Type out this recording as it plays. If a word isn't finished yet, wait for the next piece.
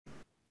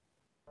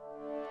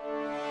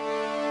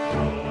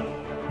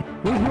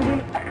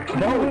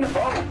No,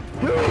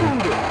 dude!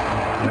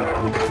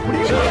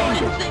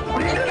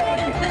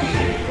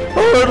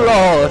 Oh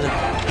Lord!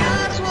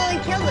 That's why I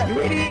killed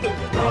him.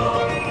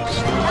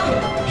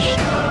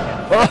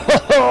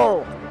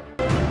 Oh!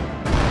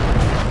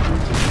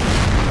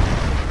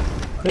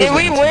 Did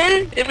we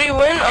win? Did we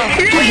win?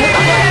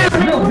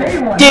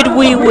 Did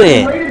we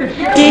win?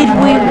 Did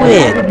we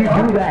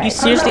win? You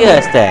seriously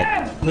asked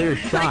that? Clear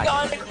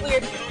shot.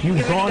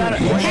 You've gone.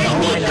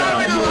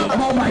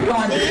 Oh my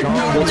god.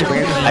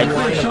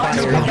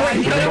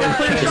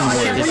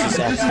 This is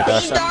actually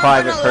us. A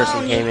private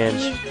person came in.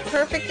 He's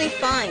perfectly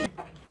fine.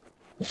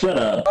 Shut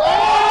up.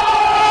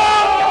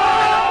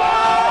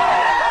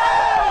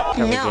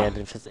 No. Again,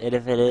 if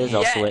it is,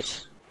 I'll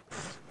switch.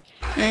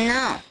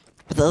 No.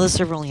 But the other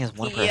server only has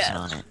one person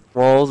on it.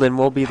 Well, then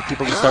we'll be the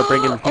people who start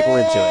bringing people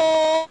into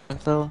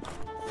it. So,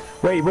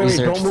 Wait,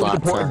 Reserve don't move the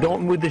slots port. are-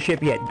 Don't move the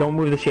ship yet. Don't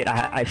move the ship.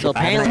 So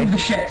apparently,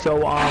 let's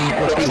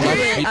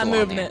see. I'm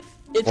moving it.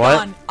 It's What?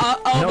 on. Oh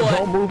No, boy.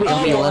 don't move it.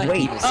 Oh Wait, boy.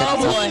 wait. Oh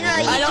boy.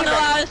 I don't know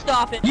how to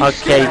stop it.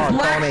 Okay,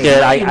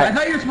 good. I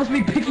thought you were supposed to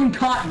be picking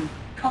cotton.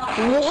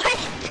 What?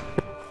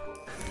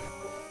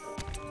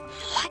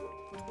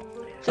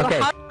 So Okay.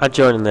 how I'm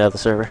joining the other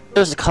server.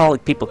 There's a call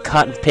like people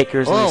cotton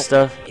pickers and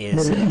stuff.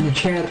 Is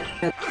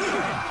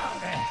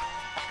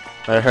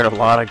I heard a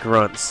lot of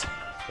grunts.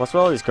 What's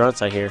with all these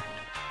grunts I hear?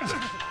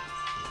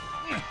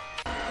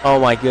 Oh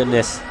my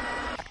goodness.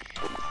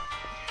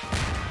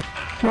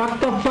 Rock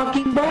the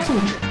fucking boat.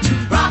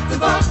 Rock the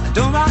boat,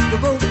 don't rock the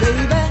boat,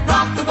 baby.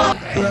 Rock the boat,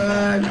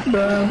 Rock the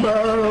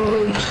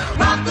boat.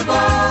 rock the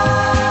boat.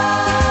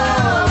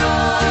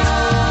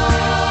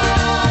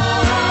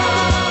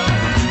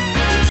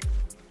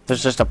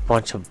 There's just a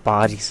bunch of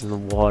bodies in the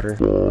water.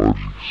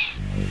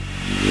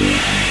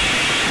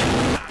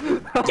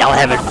 Y'all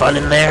having fun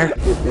in there?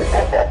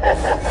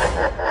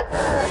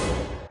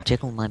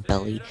 Jiggle my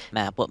belly.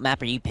 Map. What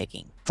map are you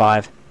picking?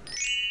 5.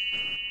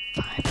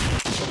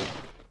 5.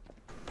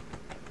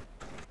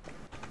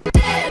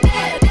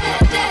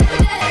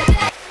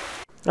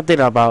 I'm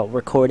thinking about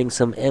recording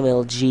some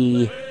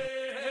MLG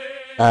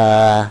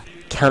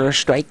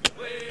Counter-Strike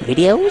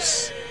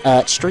videos.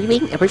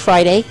 Streaming every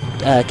Friday.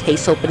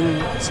 Case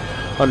openings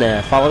on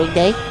the following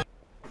day.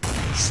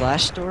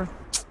 Slash store?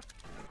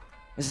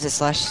 Is it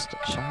slash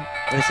shop?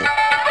 What is it?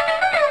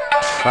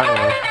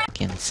 I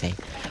Can't say.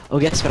 Oh,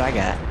 guess what I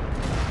got?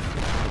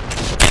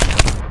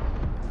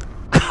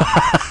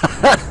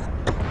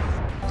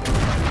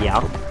 Yeah.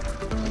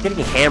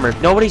 Getting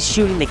hammered. Nobody's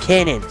shooting the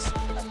cannons.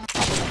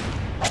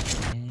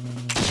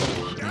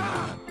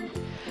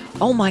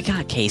 Oh my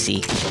god,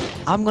 Casey.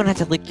 I'm gonna have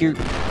to lick your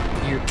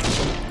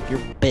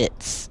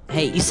bits.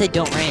 Hey, you said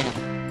don't ran.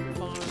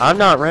 I'm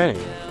not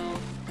running.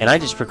 And I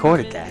just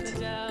recorded that.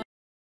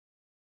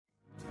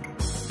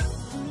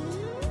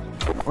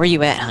 Where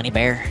you at, honey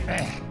bear?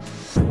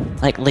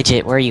 Like,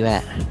 legit, where are you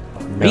at?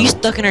 No. Are you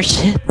stuck in our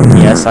ship?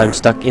 Yes, I'm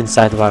stuck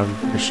inside the bottom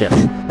of the ship.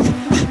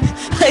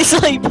 I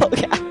saw you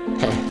poke out.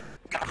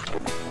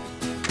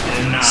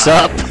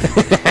 Sup?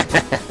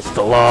 It's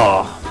the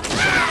law.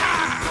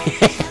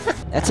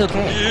 That's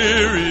okay.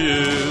 Here he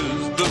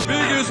is, the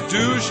biggest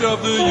douche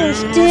of the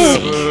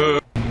Dick.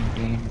 universe.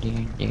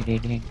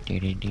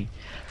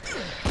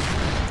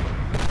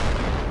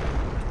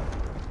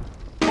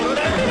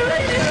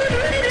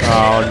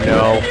 Oh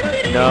no.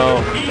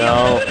 No,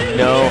 no,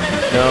 no,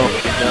 no,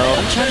 no.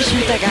 I'm trying to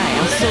shoot that guy.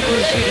 I was so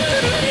close to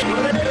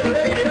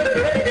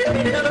shooting.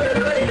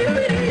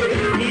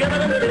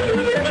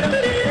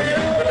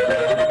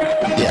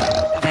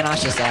 Man, I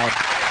was just sad.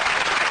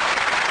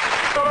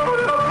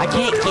 I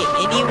can't get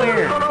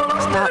anywhere.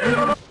 Stop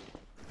moving.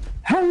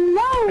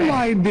 Hello,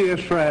 my dear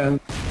friend.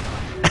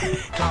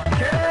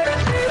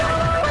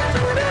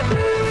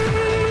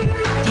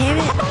 Damn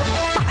it!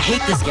 I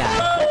hate this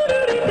guy.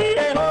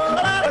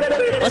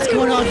 What's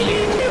going on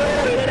here?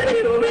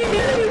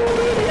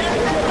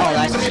 Oh,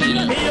 that's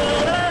cheating.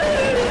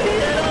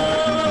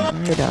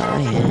 Where'd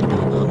I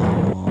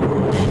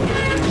end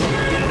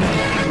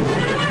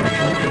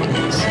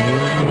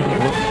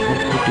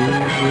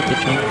with the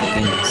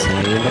drunken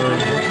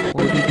sailor?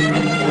 What do you do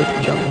with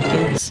the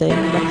drunken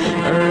sailor?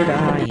 Where'd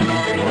I end?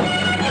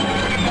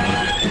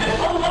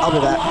 I'll be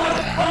back.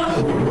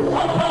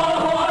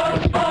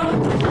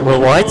 Well,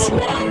 what?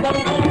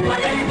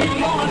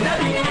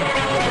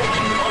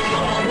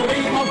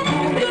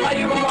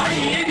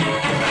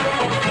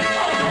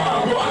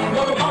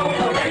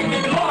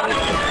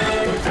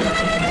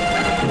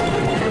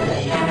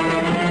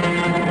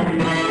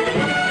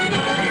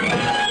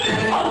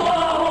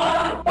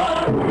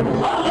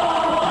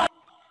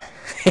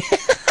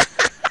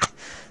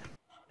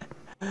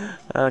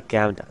 Okay,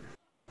 I'm done.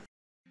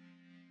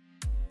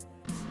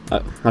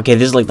 Okay,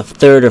 this is like the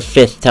 3rd or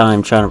 5th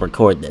time trying to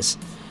record this.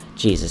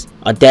 Jesus.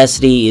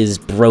 Audacity is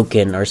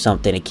broken or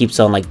something. It keeps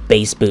on like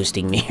bass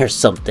boosting me or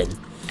something.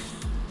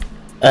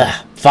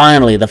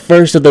 Finally, the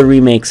first of the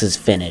remakes is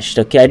finished.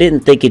 Okay, I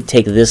didn't think it'd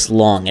take this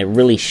long. It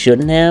really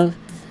shouldn't have.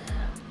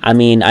 I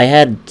mean, I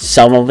had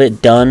some of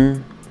it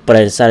done, but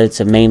I decided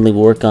to mainly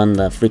work on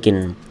the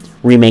freaking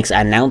Remake's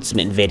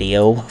announcement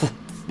video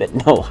that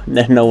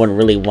no one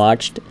really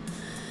watched.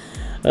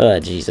 Oh,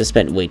 jeez, I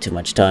spent way too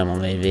much time on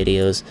my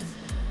videos.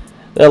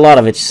 A lot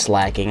of it's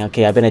slacking.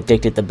 Okay, I've been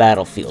addicted to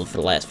Battlefield for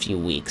the last few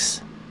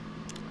weeks.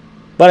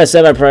 But I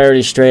set my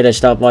priorities straight. I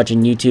stopped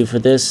watching YouTube for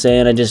this,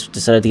 and I just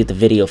decided to get the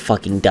video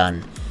fucking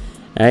done.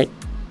 Alright?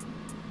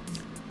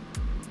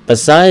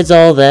 Besides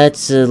all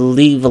that,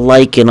 leave a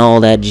like and all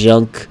that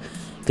junk.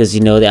 Because,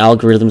 you know, the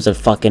algorithms are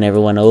fucking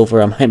everyone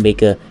over. I might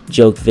make a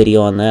joke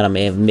video on that. I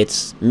may have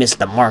missed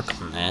the mark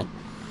on that.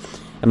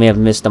 I may have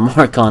missed the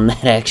mark on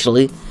that,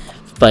 actually.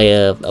 By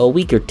a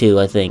week or two,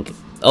 I think.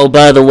 Oh,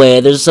 by the way,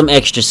 there's some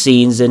extra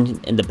scenes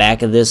in the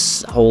back of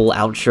this whole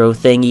outro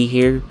thingy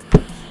here.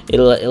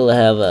 It'll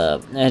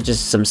have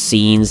just some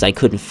scenes I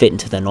couldn't fit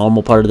into the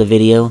normal part of the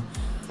video.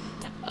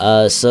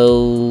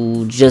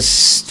 So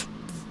just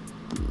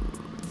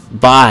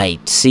bye.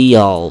 See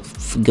y'all.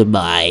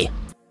 Goodbye.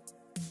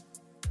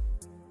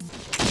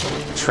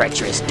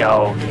 Treacherous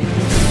dog.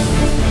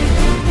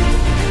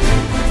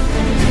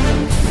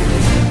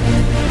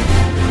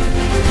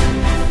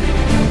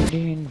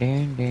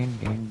 Dun.